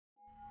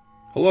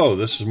Hello,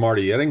 this is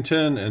Marty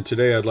Eddington, and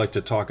today I'd like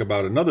to talk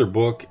about another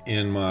book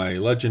in my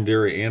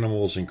Legendary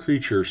Animals and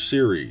Creatures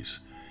series.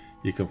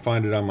 You can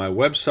find it on my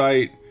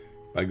website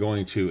by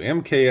going to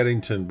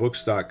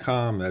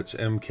Mkettingtonbooks.com. That's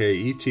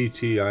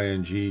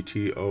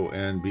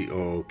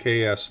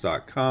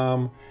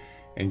Mkettingtonbooks.com,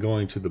 and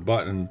going to the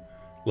button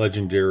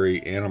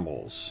Legendary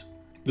Animals.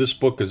 This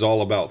book is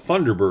all about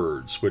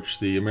Thunderbirds, which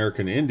the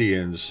American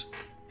Indians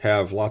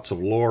have lots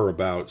of lore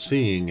about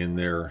seeing in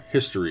their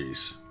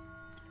histories.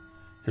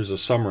 Here's a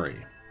summary.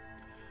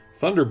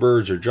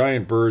 Thunderbirds are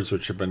giant birds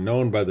which have been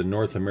known by the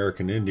North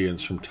American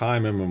Indians from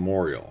time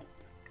immemorial.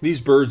 These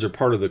birds are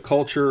part of the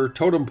culture,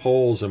 totem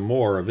poles, and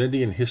more of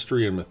Indian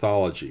history and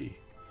mythology.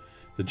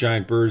 The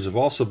giant birds have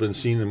also been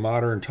seen in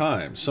modern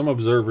times. Some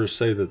observers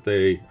say that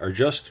they are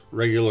just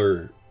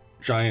regular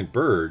giant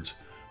birds,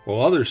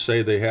 while others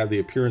say they have the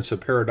appearance of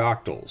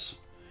pterodactyls.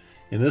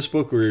 In this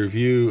book, we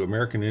review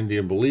American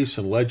Indian beliefs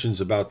and legends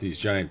about these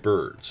giant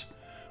birds.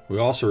 We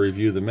also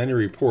review the many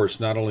reports,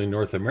 not only in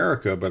North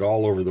America, but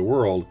all over the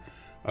world,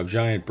 of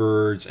giant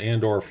birds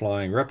and/or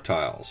flying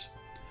reptiles.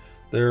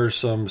 There are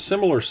some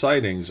similar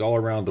sightings all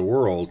around the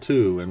world,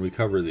 too, and we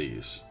cover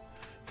these.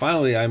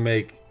 Finally, I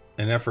make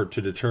an effort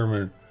to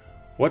determine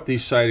what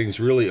these sightings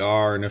really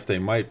are and if they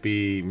might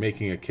be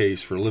making a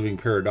case for living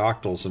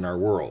pterodactyls in our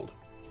world.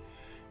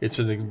 It's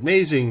an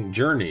amazing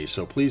journey,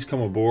 so please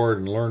come aboard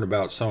and learn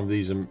about some of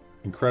these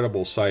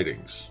incredible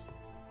sightings.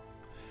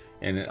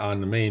 And on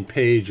the main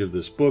page of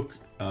this book,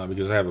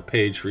 because I have a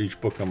page for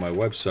each book on my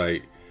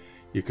website,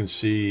 you can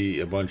see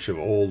a bunch of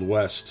Old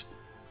West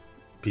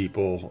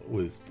people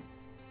with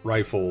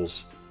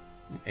rifles,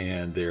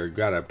 and they've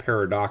got a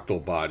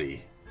pterodactyl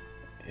body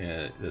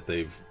that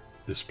they've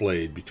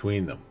displayed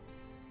between them.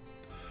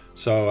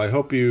 So I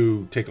hope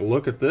you take a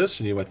look at this,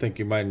 and I think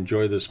you might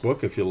enjoy this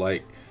book if you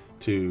like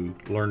to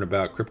learn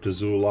about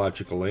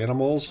cryptozoological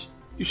animals.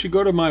 You should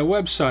go to my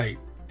website,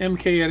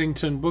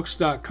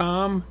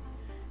 Mkettingtonbooks.com,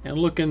 and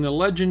look in the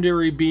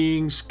Legendary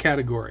Beings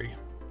category.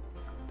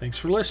 Thanks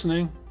for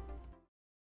listening.